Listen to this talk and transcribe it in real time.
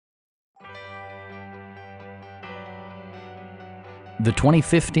The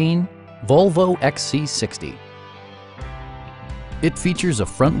 2015 Volvo XC60. It features a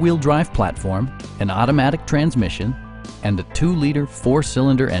front-wheel drive platform, an automatic transmission, and a 2-liter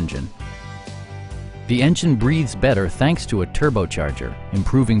 4-cylinder engine. The engine breathes better thanks to a turbocharger,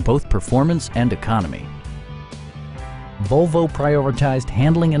 improving both performance and economy. Volvo prioritized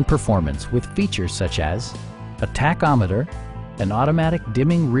handling and performance with features such as a tachometer, an automatic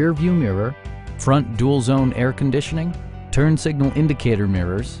dimming rear-view mirror, front dual-zone air conditioning, turn signal indicator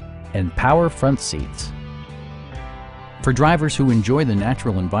mirrors, and power front seats. For drivers who enjoy the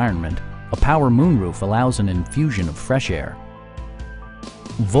natural environment, a power moonroof allows an infusion of fresh air.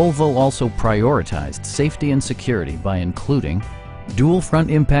 Volvo also prioritized safety and security by including dual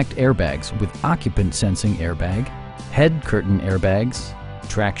front impact airbags with occupant sensing airbag, head curtain airbags,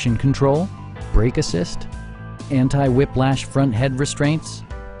 traction control, brake assist, anti-whiplash front head restraints,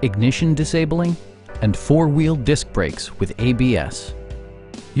 ignition disabling, and 4-wheel disc brakes with ABS.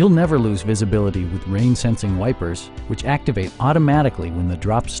 You'll never lose visibility with rain-sensing wipers, which activate automatically when the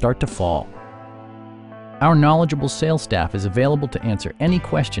drops start to fall. Our knowledgeable sales staff is available to answer any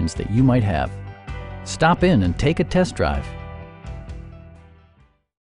questions that you might have. Stop in and take a test drive.